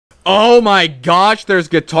Oh my gosh, there's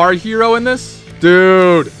Guitar Hero in this?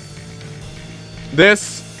 Dude.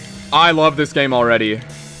 I love this game already.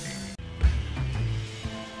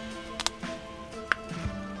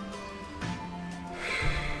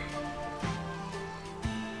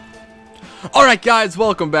 Alright guys,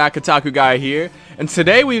 welcome back. Otaku Guy here. And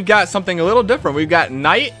today we've got something a little different. We've got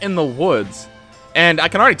Night in the Woods. And I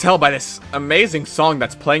can already tell by this amazing song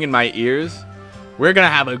that's playing in my ears, we're gonna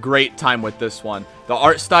have a great time with this one. The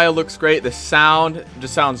art style looks great. The sound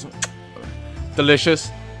just sounds delicious.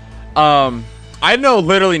 I know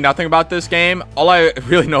literally nothing about this game. All I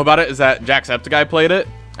really know about it is that Jacksepticeye played it.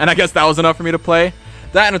 And I guess that was enough for me to play.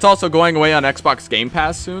 That, and it's also going away on Xbox Game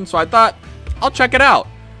Pass soon. So I thought, I'll check it out.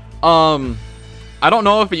 I don't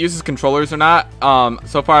know if it uses controllers or not.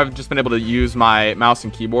 So far I've just been able to use my mouse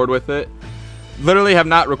and keyboard with it. Literally have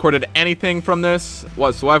not recorded anything from this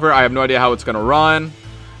whatsoever. I have no idea how it's gonna run.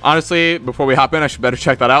 Honestly, before we hop in, I should better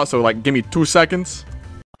check that out. So like, give me 2 seconds.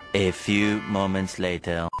 A few moments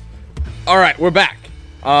later. Alright, we're back.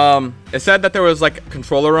 It said that there was like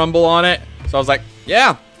controller rumble on it. So I was like,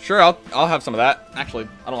 yeah, sure, I'll have some of that. Actually,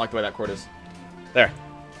 I don't like the way that chord is. There.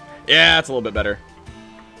 Yeah, it's a little bit better.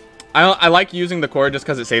 I like using the cord just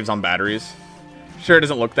because it saves on batteries. Sure, it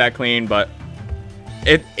doesn't look that clean, but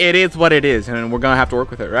it is what it is, and we're gonna have to work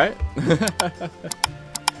with it, right?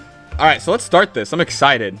 Alright, so let's start this. I'm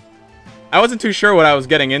excited. I wasn't too sure what I was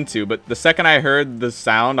getting into, but the second I heard the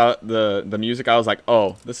sound, the music, I was like,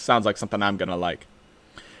 oh, this sounds like something I'm gonna like.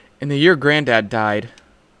 In the year Granddad died,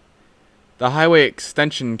 the highway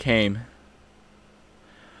extension came.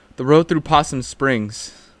 The road through Possum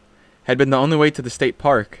Springs had been the only way to the state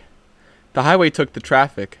park. The highway took the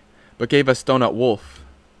traffic, but gave us Donut Wolf.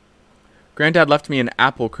 Granddad left me an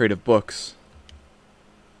apple crate of books.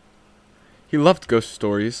 He loved ghost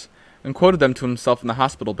stories, and quoted them to himself in the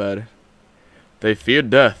hospital bed. They feared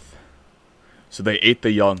death, so they ate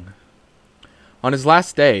the young. On his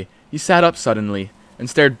last day, he sat up suddenly, and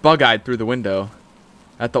stared bug-eyed through the window,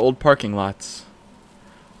 at the old parking lots.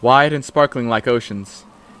 Wide and sparkling like oceans,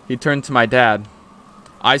 he turned to my dad,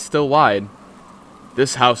 eyes still wide.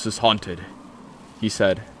 This house is haunted, he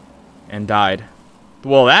said, and died.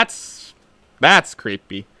 Well, that's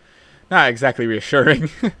creepy. Not exactly reassuring.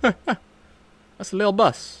 That's a little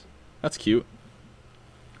bus. That's cute.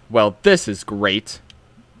 Well, this is great.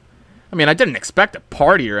 I mean, I didn't expect a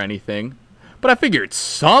party or anything, but I figured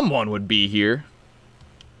someone would be here.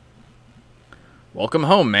 Welcome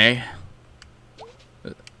home, May.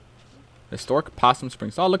 Historic Possum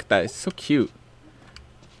Springs. Oh, look at that. It's so cute.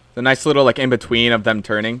 The nice little, like, in-between of them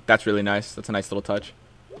turning. That's really nice. That's a nice little touch.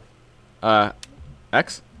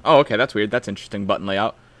 X? Oh, okay. That's weird. That's interesting button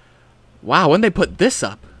layout. Wow, when they put this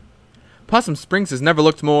up? Possum Springs has never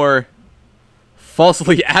looked more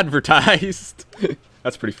falsely advertised.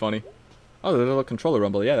 That's pretty funny. Oh, the little controller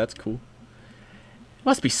rumble. Yeah, that's cool. It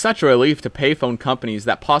must be such a relief to payphone companies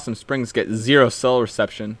that Possum Springs get 0 cell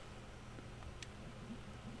reception.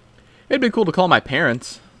 It'd be cool to call my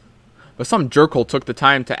parents, but some jerkhole took the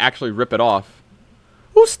time to actually rip it off.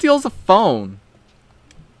 Who steals a phone?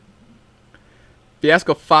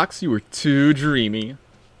 Fiasco Fox, you were too dreamy.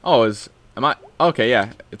 Oh, am I? Okay,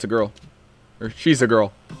 yeah, it's a girl. Or she's a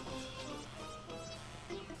girl.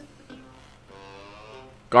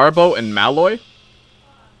 Garbo and Malloy?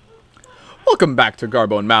 Welcome back to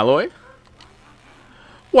Garbo and Malloy.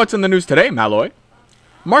 What's in the news today, Malloy?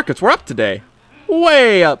 Markets were up today.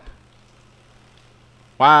 Way up.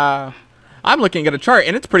 Wow. I'm looking at a chart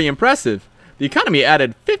and it's pretty impressive. The economy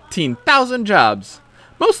added 15,000 jobs,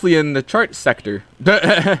 mostly in the chart sector,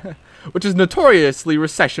 which is notoriously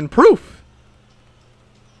recession-proof.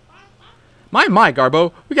 My,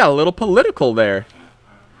 Garbo, we got a little political there.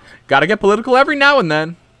 Gotta get political every now and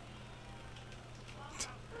then.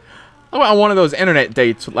 I went on one of those internet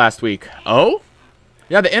dates last week. Oh?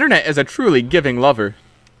 Yeah, the internet is a truly giving lover.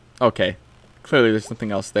 Okay. Clearly there's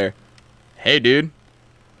something else there. Hey, dude.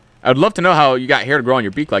 I would love to know how you got hair to grow on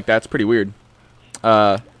your beak like that. It's pretty weird.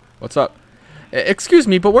 What's up? Excuse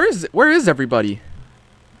me, but where is everybody?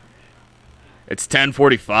 It's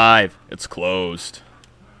 10:45. It's closed.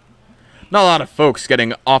 Not a lot of folks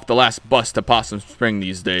getting off the last bus to Possum Spring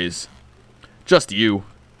these days. Just you.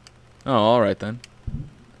 Oh, alright then.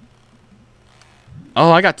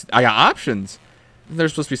 Oh, I got options. Isn't there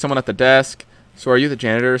supposed to be someone at the desk? So are you the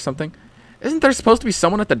janitor or something? Isn't there supposed to be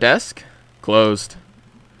someone at the desk? Closed.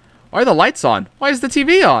 Why are the lights on? Why is the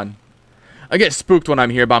TV on? I get spooked when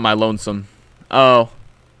I'm here by my lonesome. Oh.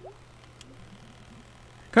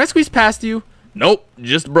 Can I squeeze past you? Nope,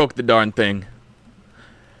 just broke the darn thing.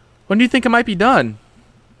 When do you think it might be done?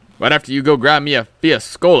 Right after you go grab me a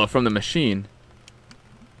Fiascola from the machine.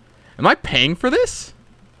 Am I paying for this?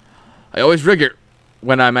 I always rig it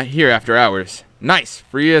when I'm here after hours. Nice.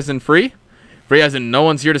 Free as in free? Free as in no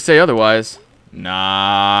one's here to say otherwise.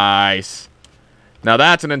 Nice. Now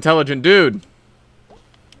that's an intelligent dude.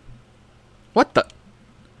 What the?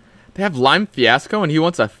 They have Lime Fiasco and he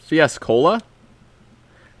wants a Fiascola?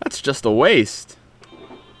 That's just a waste.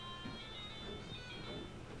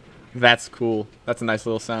 That's cool. That's a nice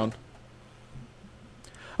little sound.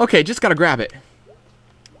 Okay, just gotta grab it.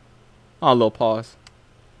 Oh, a little pause.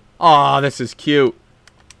 Oh, this is cute.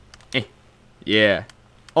 Yeah.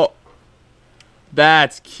 Oh.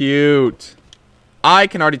 That's cute. I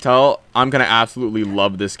can already tell I'm gonna absolutely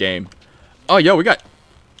love this game. Oh, yo, we got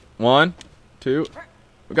 1, 2.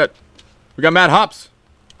 We got Mad Hops.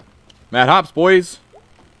 Mad Hops, boys.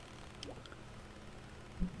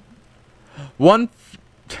 One.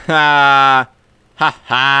 Ha ha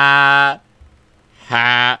ha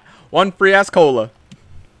ha. One free ass cola.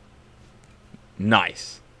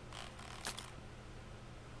 Nice.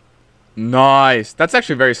 Nice. That's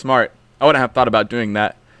actually very smart. I wouldn't have thought about doing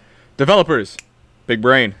that. Developers. Big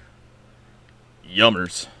brain.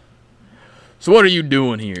 Yummers. So what are you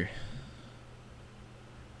doing here?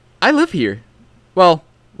 I live here. Well,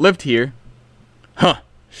 lived here. Huh.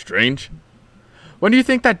 Strange. When do you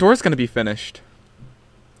think that door's gonna be finished?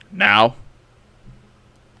 Now.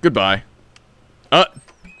 Goodbye.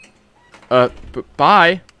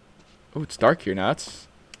 Bye. Oh, it's dark here now. That's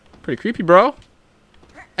pretty creepy, bro.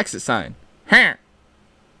 Exit sign. Why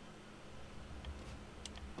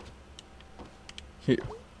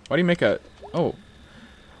do you make a... Oh.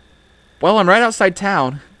 Well, I'm right outside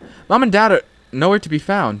town. Mom and Dad are nowhere to be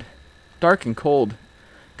found. Dark and cold.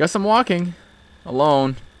 Guess I'm walking.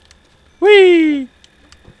 Alone. Whee!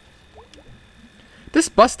 This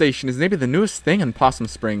bus station is maybe the newest thing in Possum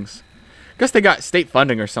Springs. Guess they got state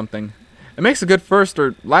funding or something. It makes a good first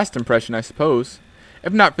or last impression, I suppose.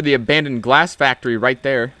 If not for the abandoned glass factory right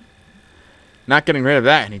there. Not getting rid of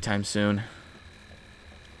that anytime soon.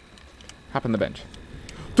 Hop on the bench.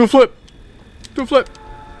 Do a flip! Do a flip!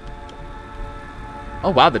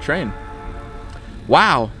 Oh, wow, the train.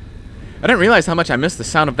 Wow. I didn't realize how much I missed the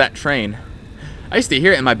sound of that train. I used to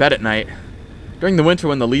hear it in my bed at night. During the winter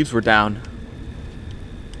when the leaves were down.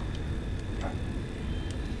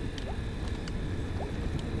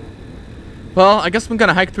 Well, I guess I'm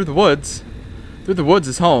gonna hike through the woods. Through the woods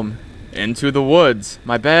is home. Into the woods.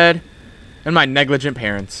 My bed. And my negligent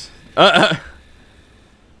parents.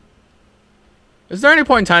 Is there any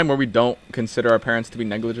point in time where we don't consider our parents to be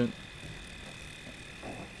negligent?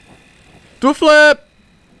 Do a flip!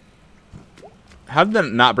 How did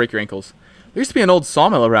that not break your ankles? There used to be an old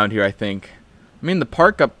sawmill around here, I think. I mean, the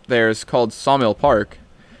park up there is called Sawmill Park.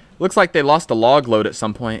 Looks like they lost a log load at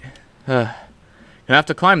some point. Gonna have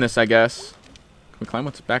to climb this, I guess. Can we climb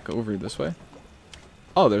what's back over this way?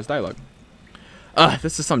 Oh, there's dialogue.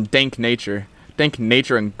 This is some dank nature. Dank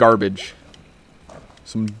nature and garbage.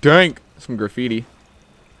 Some graffiti.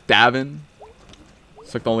 Davin.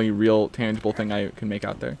 It's like the only real tangible thing I can make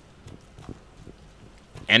out there.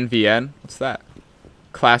 NVN. What's that?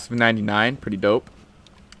 Class of 99. Pretty dope.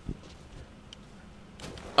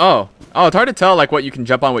 Oh. Oh, it's hard to tell like what you can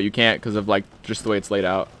jump on, what you can't, because of like just the way it's laid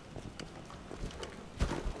out.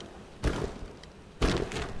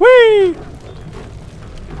 Whee!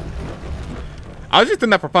 I was just doing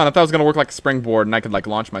that for fun. I thought it was gonna work like a springboard and I could like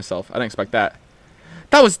launch myself. I didn't expect that.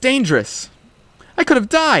 That was dangerous. I could have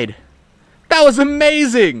died. That was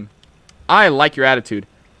amazing. I like your attitude.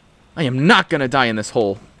 I am not gonna die in this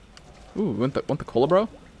hole. Ooh, want the cola, bro?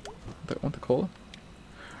 Want the cola?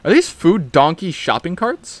 Are these food donkey shopping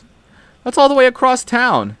carts? That's all the way across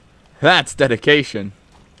town. That's dedication.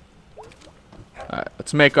 Alright,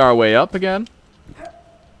 let's make our way up again.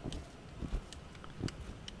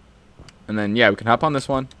 And then, yeah, we can hop on this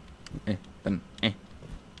one. Then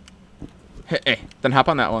hop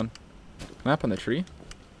on that one. Can I hop on the tree?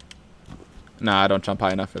 Nah, I don't jump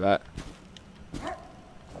high enough for that.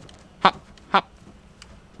 Hop, hop.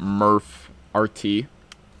 Murph RT. I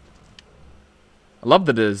love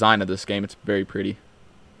the design of this game. It's very pretty.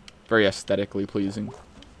 Very aesthetically pleasing.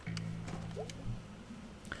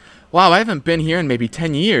 Wow, I haven't been here in maybe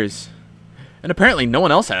 10 years. And apparently no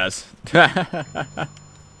one else has.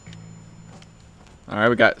 Alright,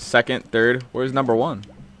 we got second, third. Where's number 1?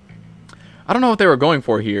 I don't know what they were going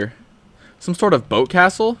for here. Some sort of boat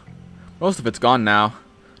castle? Most of it's gone now.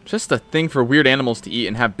 Just a thing for weird animals to eat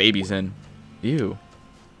and have babies in. Ew.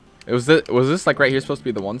 Was this like right here supposed to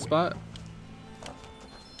be the one spot?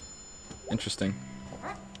 Interesting.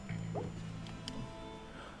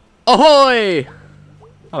 Ahoy!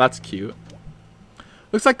 Oh, that's cute.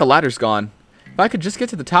 Looks like the ladder's gone. If I could just get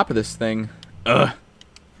to the top of this thing. Ugh.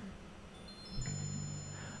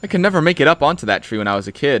 I could never make it up onto that tree when I was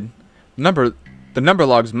a kid. The number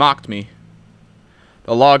logs mocked me.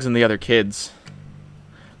 The logs and the other kids.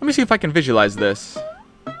 Let me see if I can visualize this.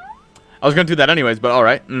 I was going to do that anyways, but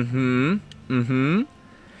alright.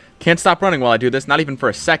 Can't stop running while I do this, not even for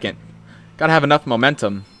a second. Gotta have enough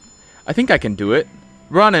momentum. I think I can do it.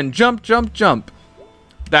 Run and jump, jump, jump.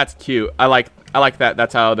 That's cute. I like that.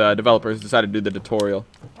 That's how the developers decided to do the tutorial.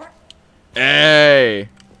 Hey.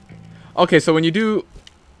 Okay, so when you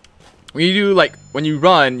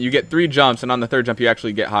run, you get 3 jumps, and on the 3rd jump you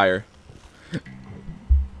actually get higher.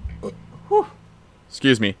 Whew.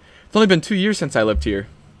 Excuse me. It's only been 2 years since I lived here.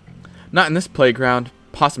 Not in this playground.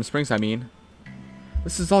 Possum Springs, I mean.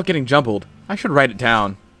 This is all getting jumbled. I should write it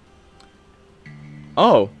down.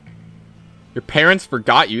 Oh. Your parents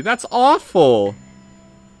forgot you? That's awful.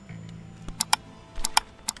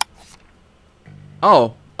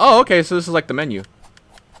 Oh. Oh, okay, so this is like the menu.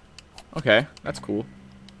 Okay, that's cool.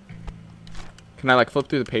 Can I like flip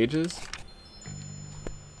through the pages?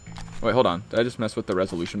 Wait, hold on. Did I just mess with the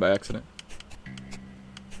resolution by accident?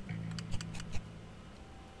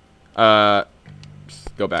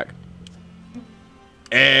 Just go back.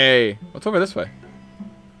 Hey, what's over this way?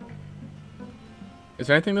 Is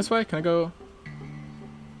there anything this way? Can I go?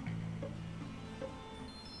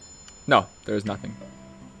 No, there's nothing.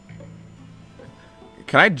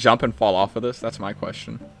 Can I jump and fall off of this? That's my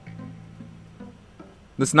question.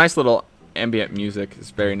 This nice little ambient music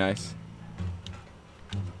is very nice.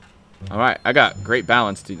 Alright, I got great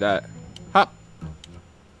balance to do that. Hop.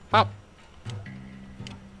 Hop.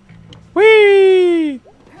 Whee!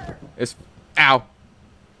 It's... Ow.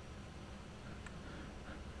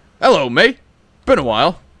 Hello, May. Been a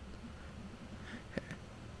while.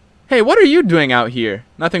 Hey, what are you doing out here?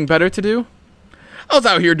 Nothing better to do? I was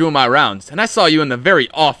out here doing my rounds, and I saw you in the very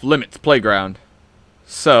off-limits playground.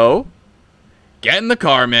 So? Get in the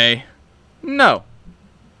car, May. No.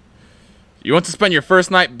 You want to spend your first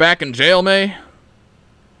night back in jail, May?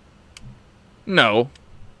 No.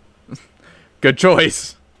 Good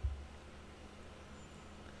choice.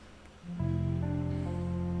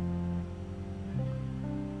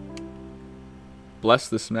 Bless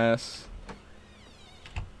this mess.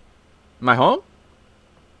 Am I home?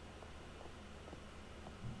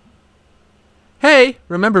 Hey,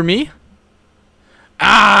 remember me?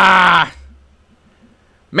 Ah!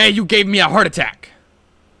 May, you gave me a heart attack.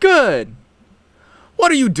 Good.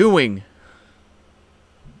 What are you doing?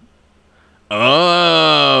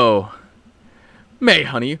 Oh. May,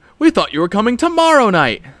 honey, we thought you were coming tomorrow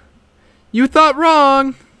night. You thought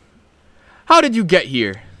wrong. How did you get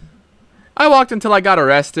here? I walked until I got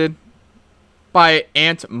arrested by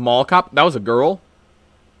Aunt Mall Cop. That was a girl.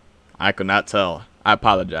 I could not tell. I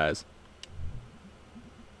apologize.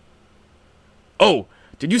 Oh,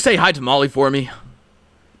 did you say hi to Molly for me?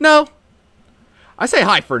 No. I say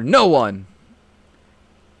hi for no one.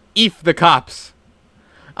 Eef the cops.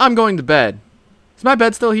 I'm going to bed. Is my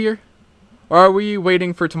bed still here? Or are we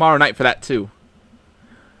waiting for tomorrow night for that too?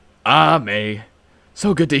 Ah, May.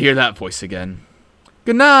 So good to hear that voice again.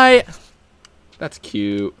 Good night. That's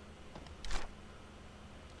cute.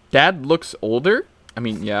 Dad looks older. I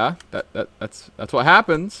mean, yeah, that's what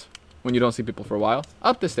happens when you don't see people for a while.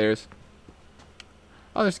 Up the stairs.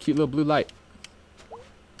 Oh, there's a cute little blue light.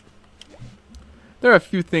 There are a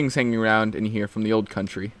few things hanging around in here from the old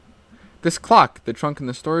country. This clock, the trunk in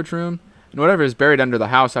the storage room, and whatever is buried under the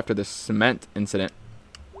house after the cement incident.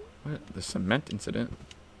 What? The cement incident?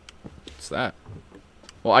 What's that?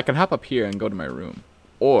 Well, I can hop up here and go to my room.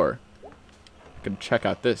 Or I can check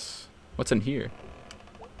out this. What's in here?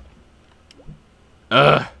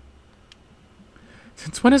 Ugh.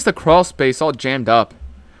 Since when is the crawl space all jammed up?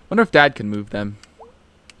 Wonder if Dad can move them.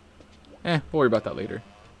 We'll worry about that later.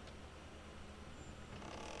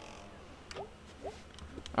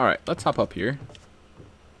 Alright, let's hop up here.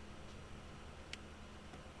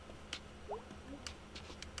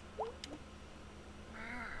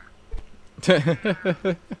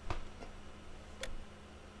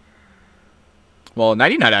 Well,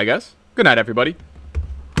 nighty-night, I guess. Good night, everybody.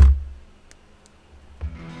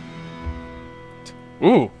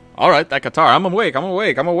 Ooh, alright, that guitar. I'm awake, I'm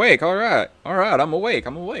awake, I'm awake. Alright, alright, I'm awake,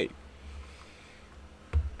 I'm awake.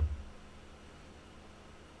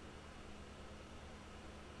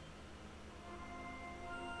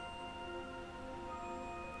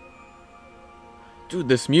 Dude,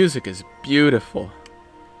 this music is beautiful.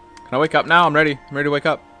 Can I wake up now? I'm ready. I'm ready to wake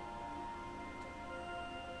up.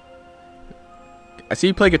 I see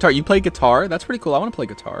you play guitar. You play guitar? That's pretty cool. I want to play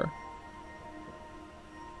guitar.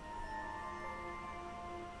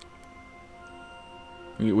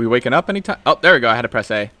 We waking up anytime? Oh, there we go. I had to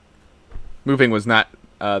press A. Moving was not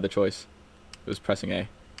the choice. It was pressing A.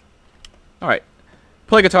 Alright.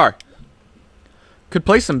 Play guitar. Could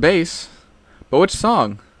play some bass. But which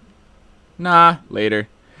song? Nah, later.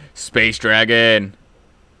 Space Dragon.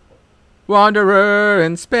 Wanderer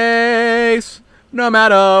in space. No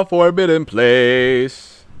matter forbidden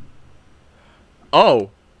place.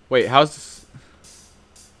 Oh. Wait, how's this?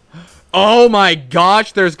 Oh my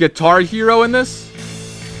gosh, there's Guitar Hero in this?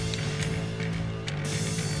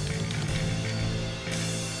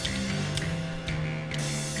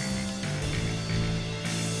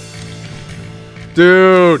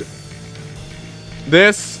 Dude.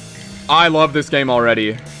 I love this game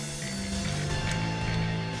already.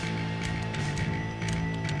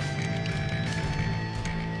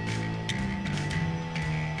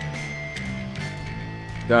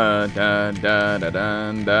 Dun dun dun dun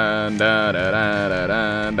dun dun dun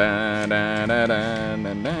dun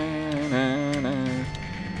dun dun dun.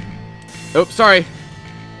 Oops, sorry.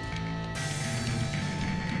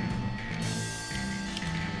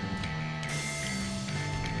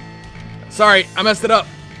 Sorry, I messed it up.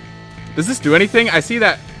 Does this do anything? I see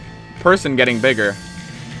that person getting bigger.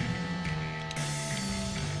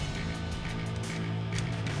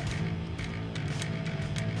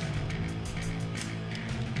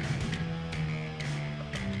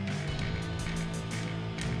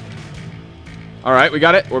 Alright, we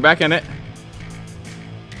got it. We're back in it.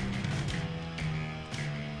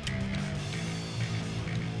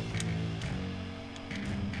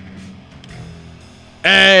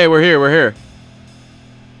 Hey, we're here, we're here.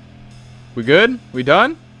 We good? We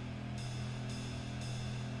done?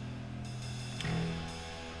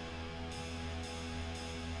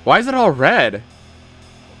 Why is it all red?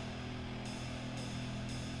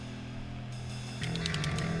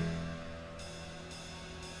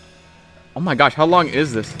 Oh my gosh, how long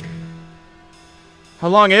is this? How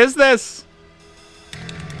long is this?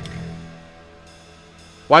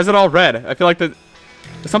 Why is it all red? I feel like is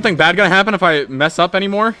something bad gonna happen if I mess up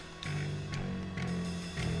anymore?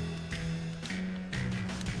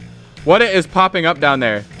 What is popping up down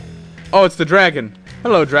there? Oh, it's the dragon.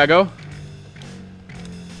 Hello, Drago.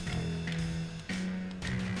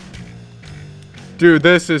 Dude,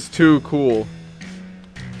 this is too cool.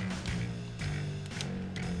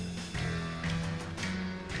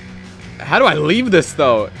 How do I leave this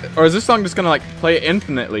though? Or is this song just gonna like play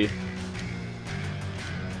infinitely?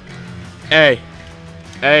 A.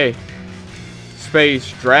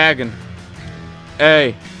 Space Dragon.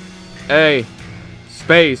 A.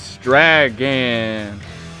 Space Dragon.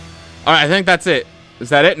 Alright, I think that's it. Is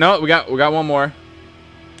that it? No, we got one more.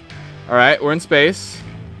 Alright, we're in space.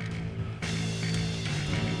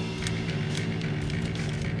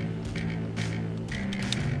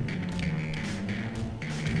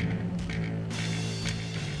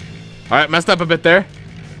 Alright, messed up a bit there.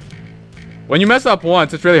 When you mess up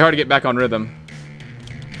once, it's really hard to get back on rhythm.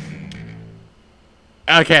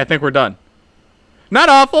 Okay, I think we're done. Not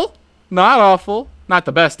awful. Not awful. Not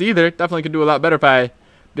the best either. Definitely could do a lot better if I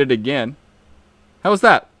did it again. How was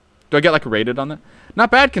that? Do I get like rated on that?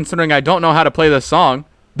 Not bad considering I don't know how to play this song.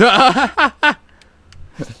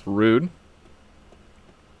 Rude.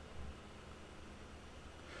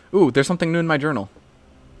 Ooh, there's something new in my journal.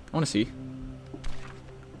 I want to see.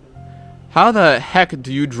 How the heck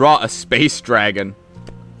do you draw a space dragon?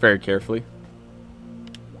 Very carefully.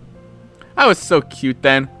 I was so cute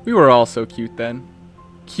then. We were all so cute then.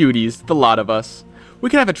 Cuties, the lot of us. We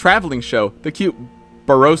could have a traveling show. The cute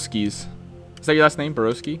Borowskis. Is that your last name,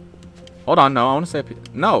 Borowski? Hold on, no, I want to stay up.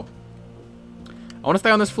 No. I want to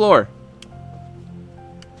stay on this floor.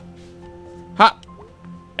 Ha!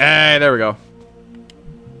 Hey, there we go.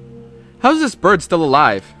 How's this bird still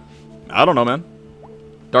alive? I don't know, man.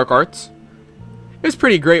 Dark arts? It was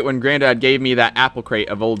pretty great when Granddad gave me that apple crate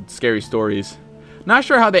of old scary stories. Not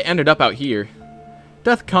sure how they ended up out here.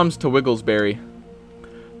 Death comes to Wigglesbury.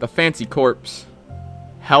 The Fancy Corpse.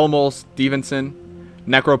 Helmel Stevenson.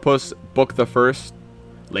 Necropus Book the First.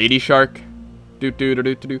 Lady Shark.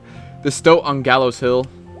 The Stoat on Gallows Hill.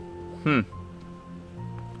 Alright,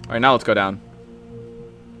 now let's go down.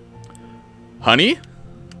 Honey?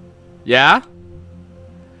 Yeah?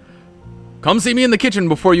 Come see me in the kitchen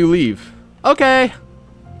before you leave. Okay.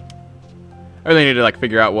 I really need to like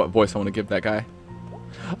figure out what voice I want to give that guy.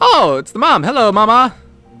 Oh, it's the mom. Hello, Mama.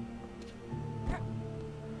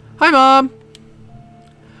 Hi, Mom.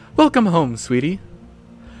 Welcome home, sweetie.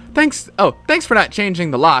 Thanks for not changing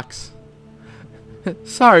the locks.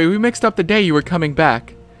 Sorry, we mixed up the day you were coming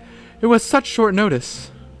back. It was such short notice.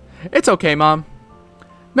 It's okay, Mom.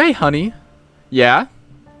 May, honey. Yeah?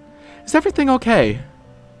 Is everything okay?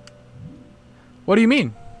 What do you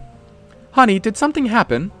mean? Honey, did something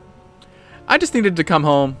happen? I just needed to come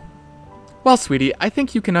home. Well, sweetie, I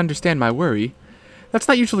think you can understand my worry. That's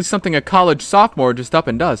not usually something a college sophomore just up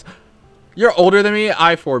and does. You're older than me?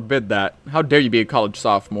 I forbid that. How dare you be a college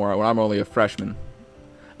sophomore when I'm only a freshman?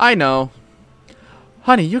 I know.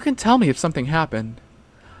 Honey, you can tell me if something happened.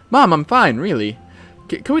 Mom, I'm fine, really.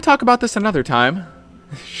 Can we talk about this another time?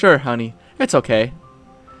 Sure, honey. It's okay.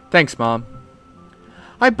 Thanks, Mom.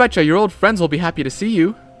 I betcha your old friends will be happy to see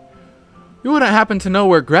you. You wouldn't happen to know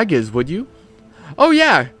where Greg is, would you? Oh,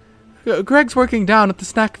 yeah. Greg's working down at the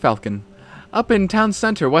Snack Falcon. Up in town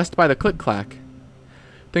center, west by the Click-Clack.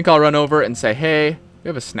 Think I'll run over and say hey. We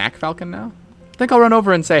have a Snack Falcon now? Think I'll run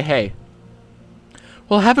over and say hey.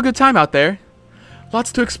 Well, have a good time out there.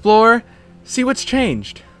 Lots to explore. See what's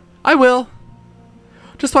changed. I will.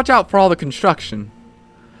 Just watch out for all the construction.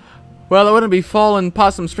 Well, it wouldn't be fall in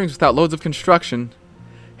Possum Springs without loads of construction.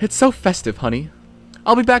 It's so festive, honey.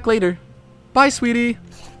 I'll be back later. Bye, sweetie.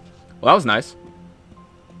 Well, that was nice.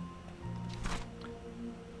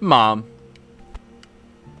 Mom.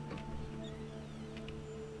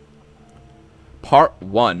 Part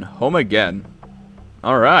 1. Home again.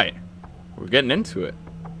 Alright. We're getting into it.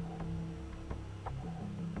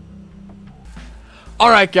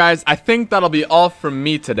 Alright, guys. I think that'll be all from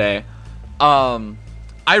me today. I'm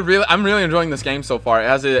really enjoying this game so far.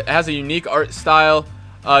 It has a unique art style,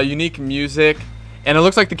 unique music, and it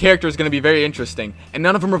looks like the character is going to be very interesting. And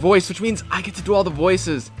none of them are voiced, which means I get to do all the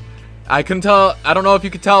voices. I couldn't tell. I don't know if you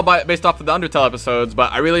could tell based off of the Undertale episodes,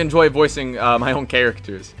 but I really enjoy voicing my own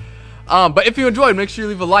characters. But if you enjoyed, make sure you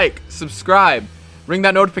leave a like, subscribe, ring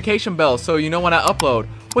that notification bell so you know when I upload,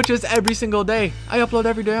 which is every single day. I upload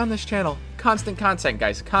every day on this channel. Constant content,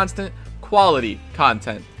 guys. Constant quality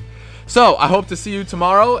content. So I hope to see you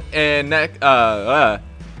tomorrow and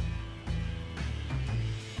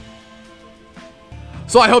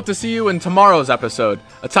So I hope to see you in tomorrow's episode.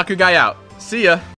 Otaku Guy out. See ya.